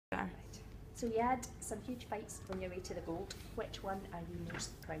So you had some huge fights on your way to the gold. Which one are you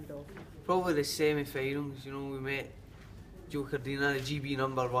most proud of? Probably the semi-finals. You know, we met Joe Cardina, the GB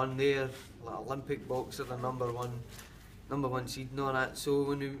 #1 there, like Olympic boxer, the number one seed and all that. So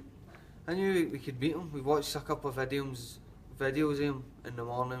when I knew we could beat him. We watched a couple of videos of him in the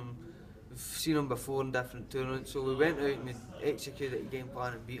morning. We've seen him before in different tournaments, so we went out and we executed the game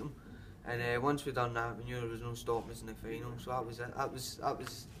plan and beat him. And once we done that, we knew there was no stopping us in the final. So that was it. That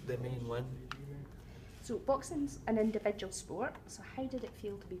was the main win. So boxing's an individual sport, so how did it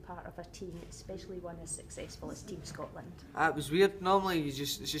feel to be part of a team, especially one as successful as Team Scotland? It was weird. Normally it's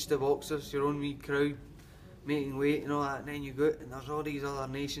just the boxers, your own wee crowd, making weight and all that, and then you go out and there's all these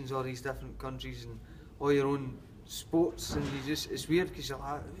other nations, all these different countries and all your own sports, and it's weird because you're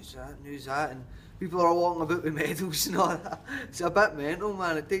like, who's that and who's that, and people are walking about with medals and all that. It's a bit mental,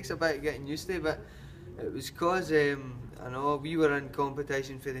 man. It takes a bit of getting used to it, but it was because I know we were in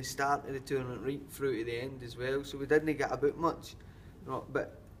competition for the start of the tournament right through to the end as well, so we didn't get about much, you know,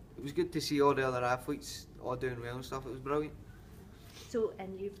 but it was good to see all the other athletes all doing well and stuff. It was brilliant. So,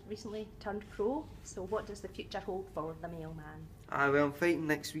 and you've recently turned pro, so what does the future hold for the Mailman? Well, I'm fighting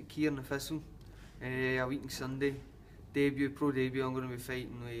next week here in the Thistle, a week on Sunday. Pro debut, I'm going to be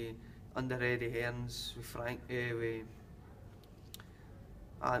fighting with under Eddie Hearns, with with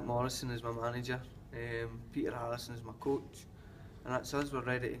Alec Morrison as my manager, Peter Harrison as my coach, and that's us. We're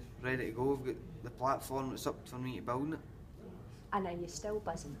ready to go. We've got the platform. It's up for me to build it. And are you still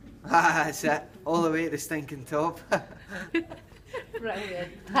buzzing? That's it. All the way to the stinking top.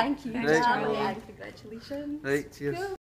 Brilliant. Thank you, Right. Charlie, and congratulations. Right, cheers.